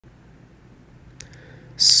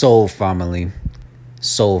Soul family,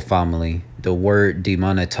 soul family. The word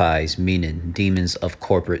demonetize, meaning demons of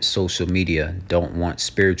corporate social media, don't want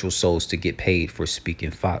spiritual souls to get paid for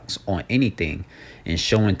speaking facts on anything and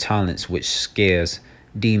showing talents, which scares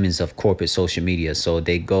demons of corporate social media. So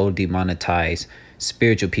they go demonetize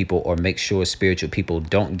spiritual people or make sure spiritual people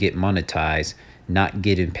don't get monetized, not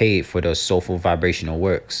getting paid for their soulful vibrational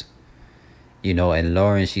works. And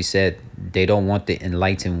Lauren, she said they don't want the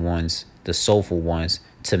enlightened ones, the soulful ones,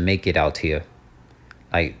 to make it out here.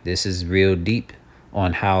 Like, this is real deep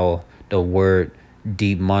on how the word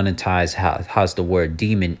demonetize has the word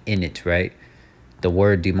demon in it, right? The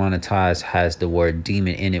word demonetize has the word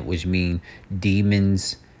demon in it, which mean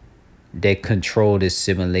demons that control this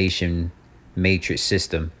simulation matrix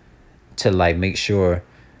system to like make sure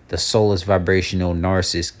the soulless vibrational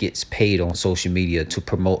narcissist gets paid on social media to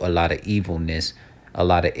promote a lot of evilness, a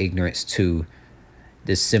lot of ignorance to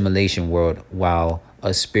this simulation world, while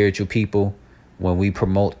us spiritual people, when we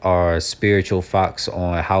promote our spiritual facts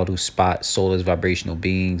on how to spot soulless vibrational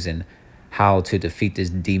beings and how to defeat this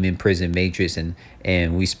demon prison matrix,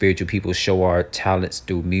 and we spiritual people show our talents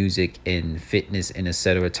through music and fitness and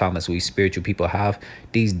etc. talents we spiritual people have,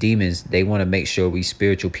 these demons, they want to make sure we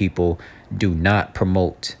spiritual people do not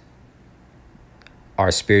promote our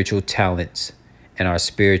spiritual talents and our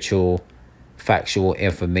spiritual factual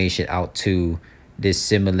information out to this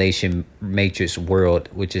simulation matrix world,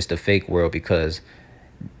 which is the fake world, because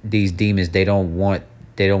these demons, they don't want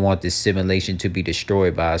this simulation to be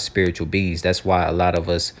destroyed by spiritual beings. That's why a lot of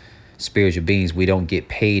us spiritual beings, we don't get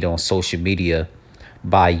paid on social media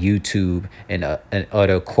by YouTube and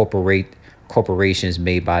other corporations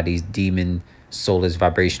made by these demon soulless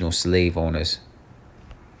vibrational slave owners.